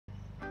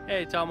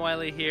Hey, Tom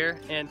Wylie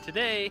here, and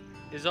today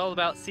is all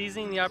about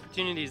seizing the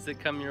opportunities that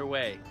come your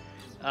way.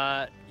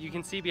 You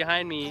can see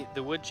behind me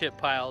the wood chip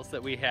piles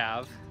that we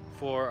have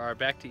for our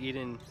Back to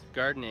Eden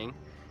gardening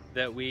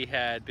that we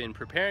had been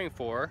preparing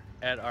for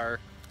at our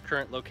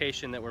current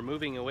location that we're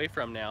moving away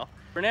from now.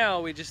 For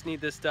now, we just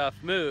need this stuff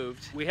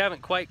moved. We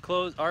haven't quite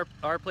closed,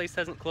 our place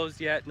hasn't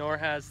closed yet, nor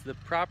has the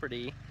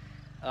property,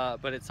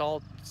 but it's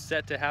all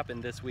set to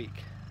happen this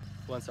week.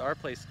 Once our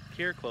place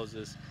here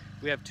closes,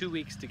 we have 2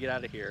 weeks to get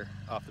out of here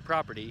off the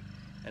property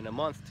and a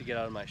month to get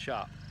out of my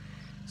shop.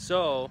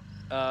 So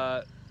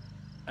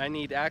I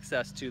need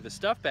access to the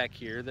stuff back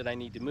here that I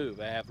need to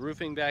move. I have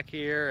roofing back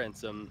here and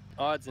some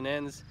odds and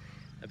ends,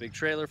 a big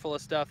trailer full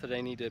of stuff that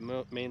I need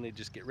to mainly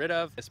just get rid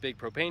of, this big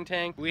propane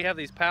tank. We have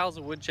these piles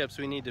of wood chips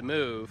we need to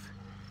move,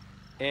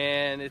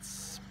 and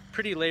it's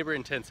pretty labor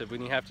intensive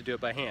when you have to do it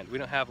by hand. We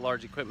don't have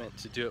large equipment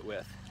to do it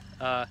with.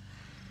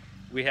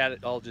 We had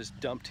it all just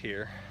dumped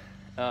here.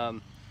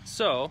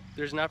 So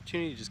there's an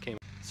opportunity just came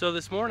up. So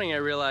this morning I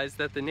realized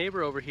that the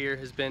neighbor over here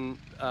has been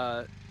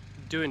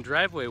doing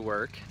driveway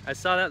work. I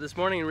saw that this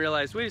morning and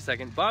realized, wait a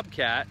second,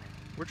 Bobcat,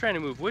 we're trying to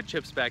move wood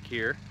chips back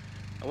here.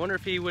 I wonder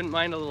if he wouldn't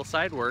mind a little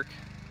side work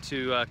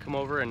to come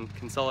over and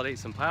consolidate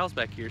some piles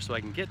back here so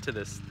I can get to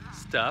this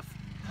stuff.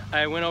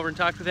 I went over and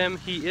talked with him.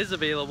 He is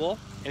available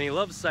and he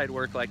loves side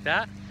work like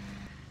that.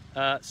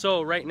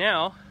 So right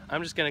now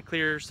I'm just going to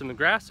clear some of the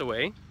grass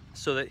away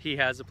so that he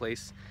has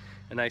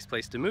a nice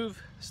place to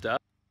move stuff.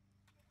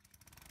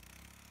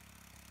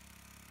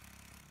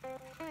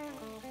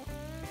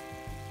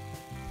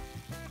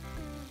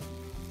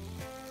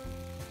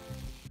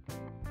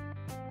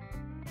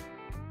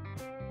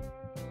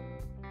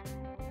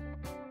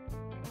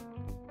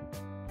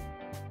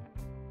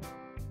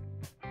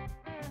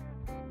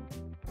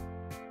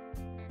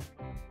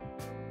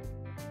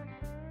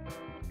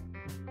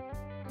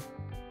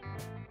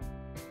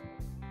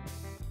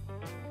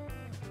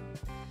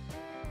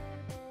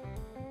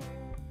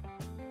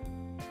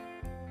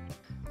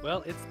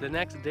 Well, it's the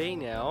next day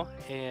now,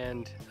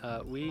 and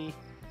we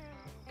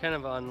kind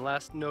of on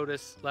last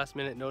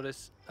minute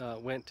notice,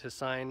 went to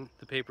sign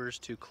the papers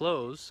to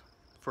close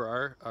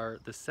for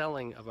the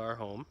selling of our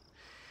home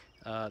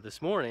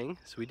this morning.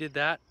 So we did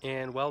that,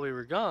 and while we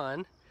were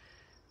gone,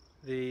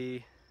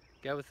 the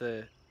guy with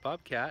the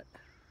Bobcat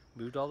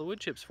moved all the wood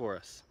chips for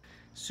us.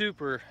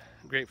 Super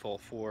grateful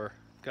for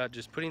God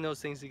just putting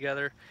those things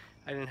together.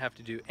 I didn't have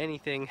to do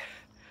anything.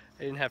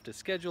 I didn't have to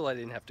schedule, I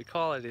didn't have to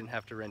call, I didn't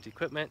have to rent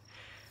equipment.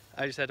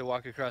 I just had to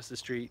walk across the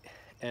street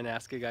and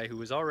ask a guy who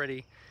was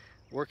already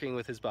working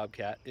with his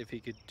Bobcat if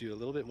he could do a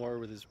little bit more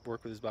with his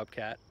work with his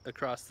Bobcat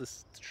across the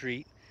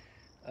street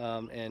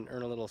and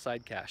earn a little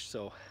side cash.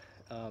 So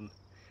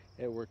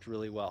it worked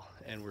really well,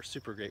 and we're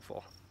super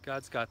grateful.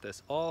 God's got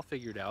this all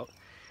figured out,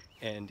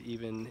 and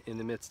even in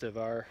the midst of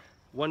our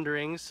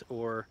wonderings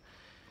or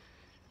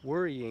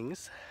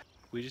worryings,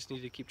 we just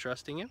need to keep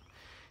trusting Him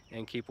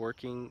and keep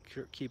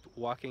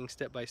walking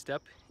step by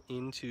step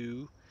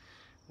into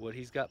what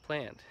He's got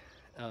planned.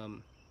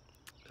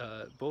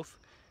 Both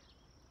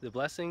the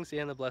blessings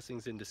and the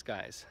blessings in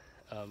disguise.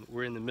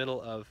 We're in the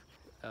middle of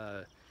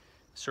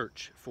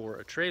search for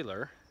a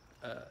trailer.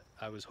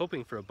 I was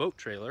hoping for a boat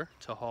trailer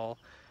to haul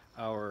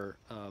our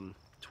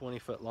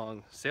 20-foot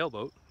long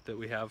sailboat that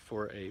we have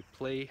for a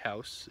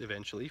playhouse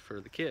eventually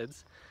for the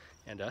kids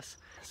and us.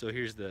 So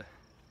here's the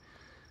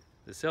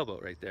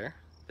sailboat right there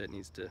that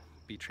needs to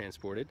be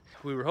transported.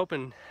 I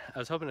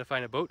was hoping to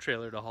find a boat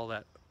trailer to haul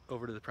that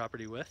over to the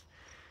property with.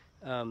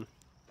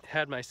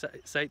 Had my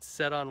sights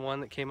set on one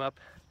that came up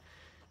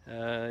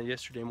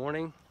yesterday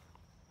morning,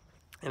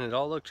 and it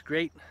all looked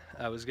great.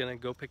 I was gonna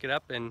go pick it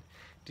up and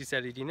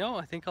decided, you know,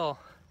 I think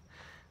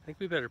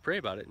we better pray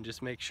about it and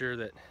just make sure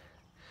that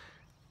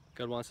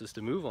God wants us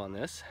to move on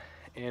this.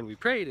 And we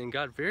prayed, and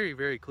God very,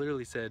 very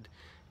clearly said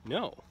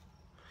no.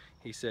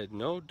 He said,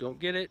 no, don't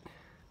get it,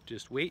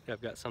 just wait,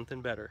 I've got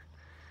something better.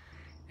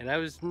 And I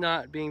was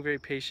not being very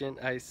patient.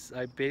 I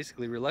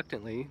basically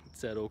reluctantly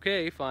said,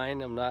 okay,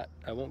 fine,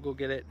 I won't go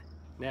get it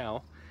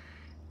now.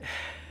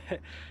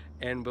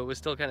 But was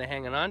still kind of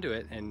hanging on to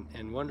it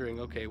and wondering,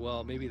 okay,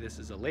 well, maybe this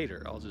is a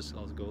later. I'll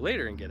go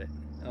later and get it.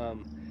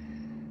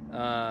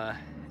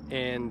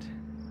 And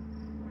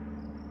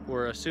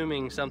we're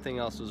assuming something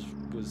else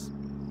was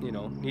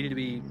needed to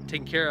be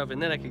taken care of,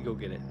 and then I could go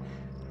get it,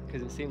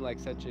 because it seemed like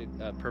such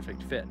a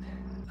perfect fit.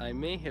 I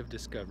may have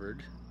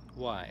discovered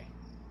why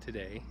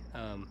today,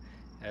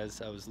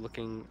 as I was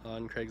looking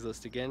on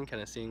Craigslist again,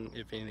 kind of seeing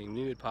if anything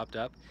new had popped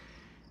up.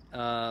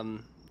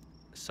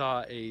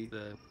 Saw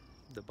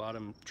the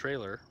bottom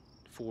trailer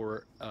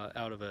for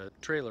out of a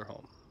trailer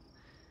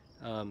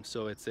home.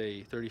 So it's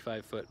a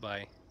 35-foot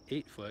by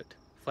 8-foot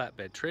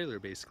flatbed trailer.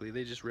 Basically,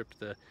 they just ripped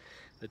the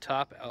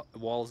top out,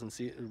 walls and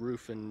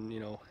roof and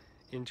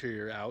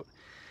interior out.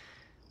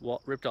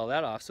 Ripped all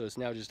that off, so it's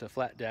now just a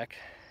flat deck.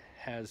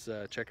 Has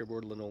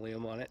checkerboard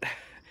linoleum on it.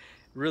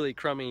 Really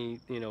crummy,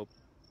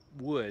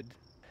 wood,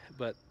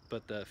 but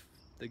the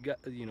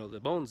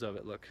bones of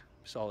it look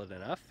solid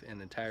enough, and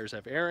the tires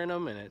have air in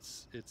them, and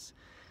it's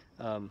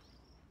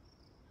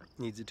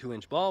needs a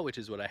 2-inch ball, which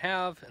is what I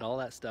have, and all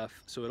that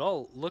stuff. So it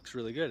all looks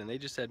really good, and they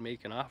just said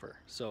make an offer.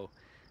 So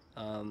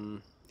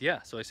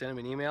yeah, so I sent them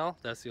an email.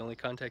 That's the only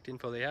contact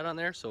info they had on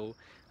there, so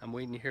I'm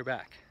waiting to hear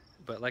back.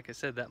 But like I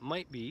said, that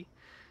might be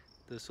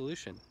the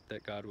solution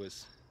that God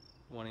was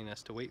wanting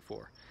us to wait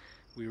for.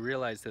 We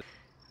realized that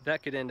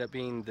that could end up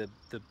being the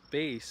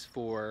base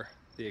for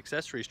the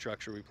accessory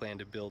structure we plan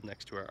to build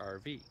next to our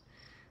RV,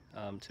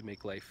 to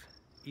make life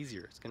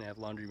easier. It's going to have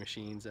laundry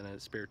machines and a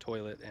spare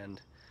toilet and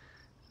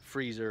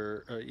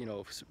freezer, or, you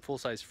know,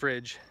 full-size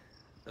fridge,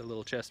 a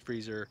little chest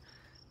freezer,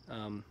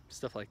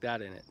 stuff like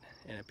that in it,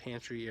 and a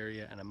pantry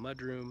area and a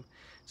mudroom.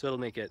 So it'll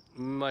make it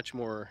much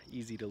more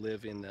easy to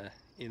live in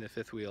the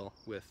fifth wheel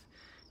with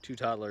 2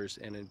 toddlers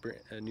and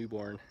a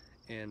newborn,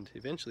 and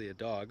eventually a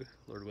dog,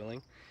 Lord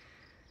willing,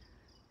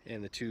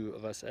 and the 2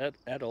 of us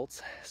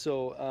adults.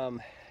 So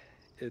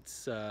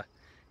it's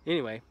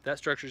anyway, that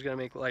structure is going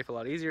to make life a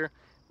lot easier.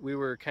 We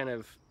were kind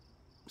of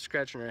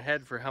scratching our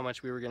head for how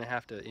much we were going to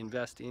have to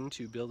invest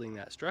into building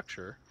that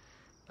structure.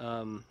 We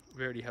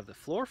already have the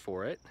floor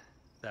for it,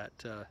 that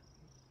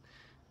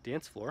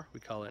dance floor we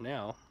call it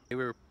now. We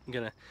were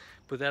going to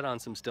put that on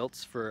some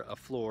stilts for a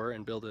floor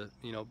and build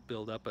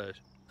up a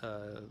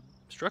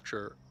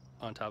structure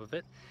on top of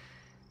it.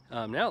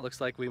 Now it looks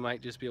like we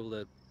might just be able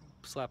to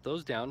slap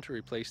those down to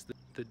replace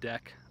the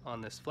deck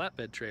on this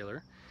flatbed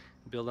trailer,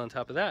 build on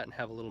top of that, and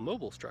have a little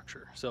mobile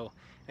structure. So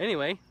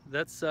anyway,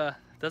 that's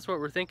what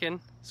we're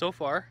thinking so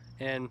far,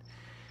 and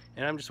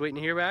I'm just waiting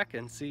to hear back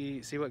and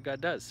see what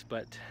God does.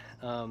 But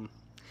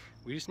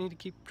we just need to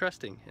keep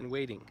trusting and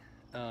waiting,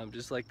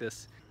 just like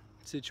this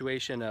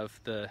situation of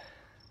the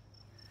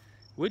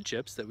wood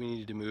chips that we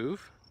needed to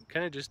move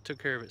kind of just took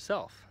care of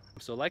itself.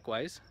 So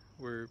likewise,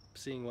 we're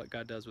seeing what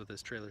God does with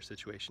this trailer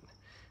situation.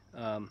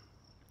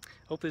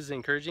 Hope this is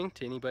encouraging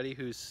to anybody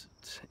who's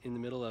in the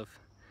middle of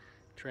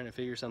trying to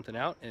figure something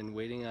out and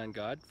waiting on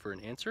God for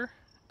an answer,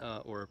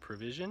 or a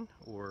provision,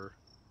 or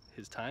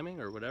his timing,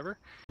 or whatever.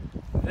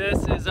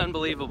 This is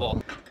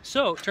unbelievable.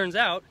 So it turns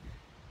out,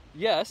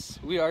 yes,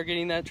 we are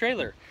getting that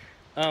trailer.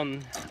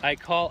 I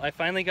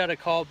finally got a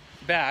call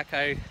back.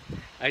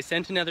 I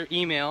sent another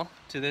email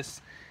to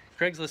this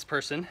Craigslist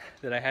person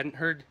that I hadn't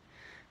heard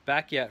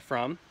back yet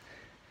from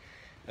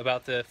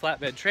about the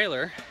flatbed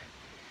trailer.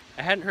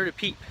 I hadn't heard a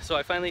peep, so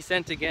I finally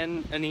sent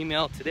again an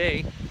email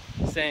today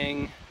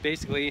saying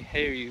basically,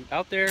 hey, are you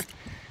out there?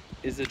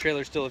 Is the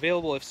trailer still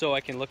available? If so, I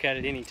can look at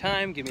it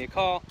anytime. Give me a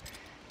call.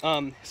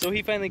 So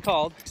he finally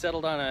called,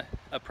 settled on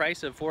a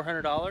price of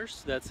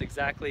 $400. That's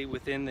exactly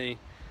within the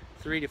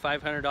 $200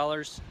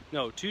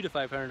 to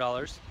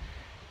 $500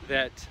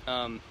 that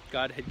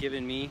God had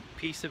given me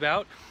peace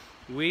about.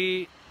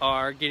 We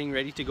are getting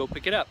ready to go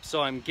pick it up.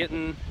 So I'm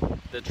getting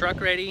the truck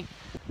ready.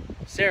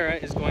 Sarah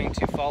is going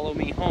to follow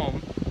me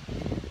home,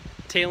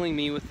 tailing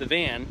me with the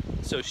van,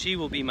 so she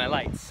will be my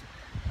lights.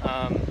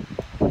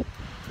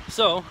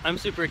 So I'm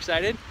super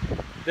excited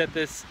that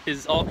this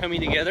is all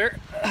coming together.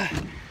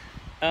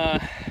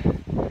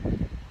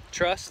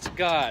 Trust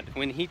God.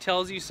 When he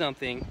tells you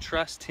something,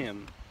 trust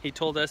him. He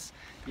told us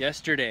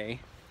yesterday,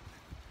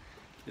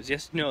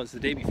 it was the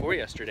day before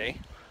yesterday,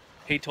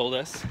 he told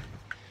us,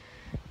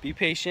 be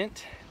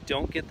patient,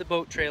 don't get the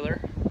boat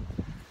trailer,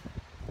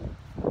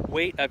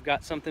 wait, I've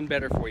got something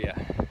better for you.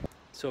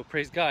 So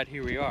praise God,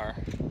 here we are.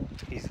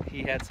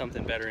 He had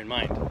something better in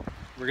mind.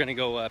 We're gonna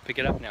go pick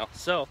it up now.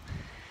 So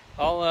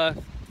I'll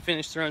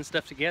finish throwing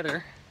stuff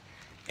together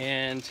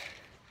and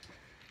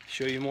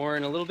show you more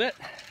in a little bit.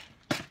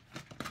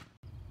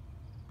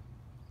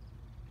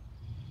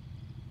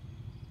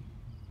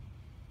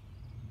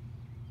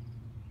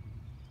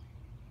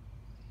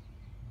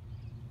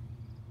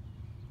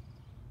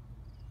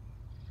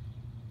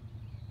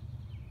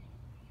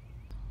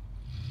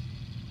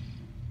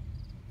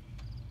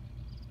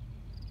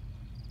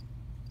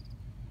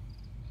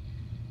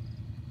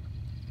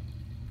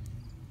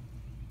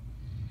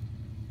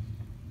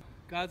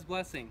 God's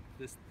blessing,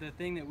 the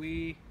thing that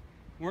we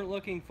weren't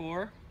looking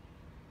for,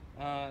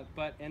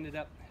 but ended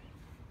up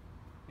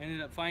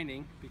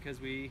finding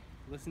because we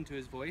listened to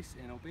his voice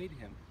and obeyed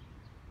him.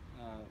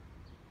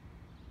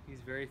 He's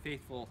very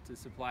faithful to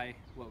supply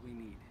what we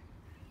need.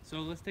 So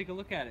let's take a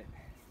look at it.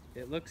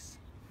 It looks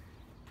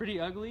pretty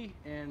ugly,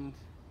 and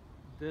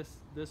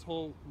this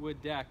whole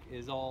wood deck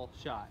is all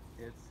shot.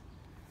 It's,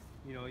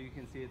 you know, you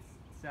can see it's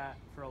sat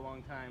for a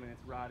long time and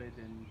it's rotted,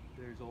 and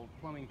there's old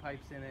plumbing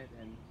pipes in it,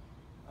 and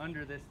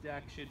under this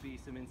deck should be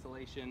some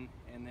insulation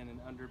and then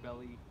an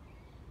underbelly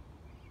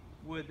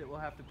wood that we'll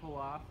have to pull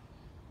off.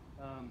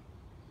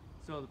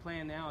 So the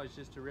plan now is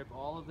just to rip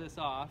all of this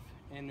off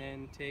and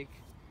then take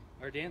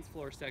our dance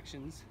floor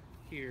sections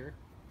here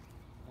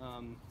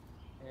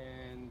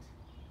and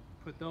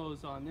put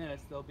those on this.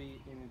 They'll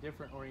be in a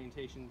different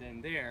orientation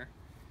than there.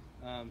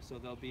 So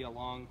they'll be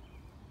along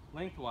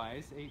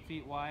lengthwise, 8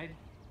 feet wide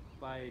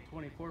by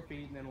 24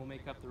 feet, and then we'll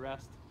make up the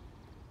rest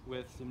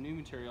with some new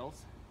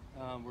materials.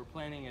 We're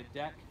planning a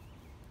deck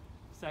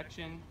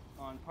section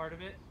on part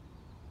of it,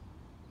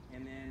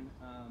 and then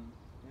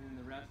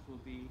the rest will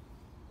be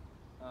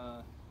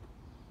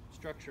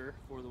structure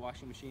for the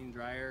washing machine,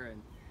 dryer,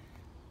 and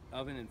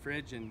oven and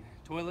fridge and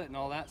toilet and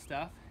all that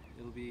stuff,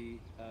 it'll be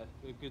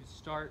a good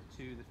start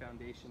to the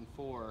foundation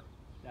for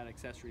that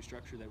accessory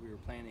structure that we were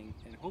planning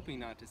and hoping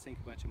not to sink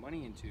a bunch of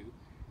money into,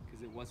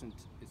 because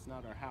it's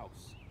not our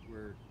house.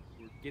 We're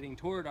getting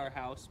toward our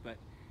house, but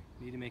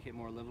need to make it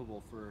more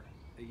livable for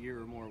a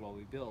year or more while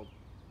we build.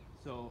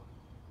 So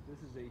this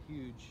is a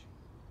huge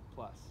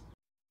plus.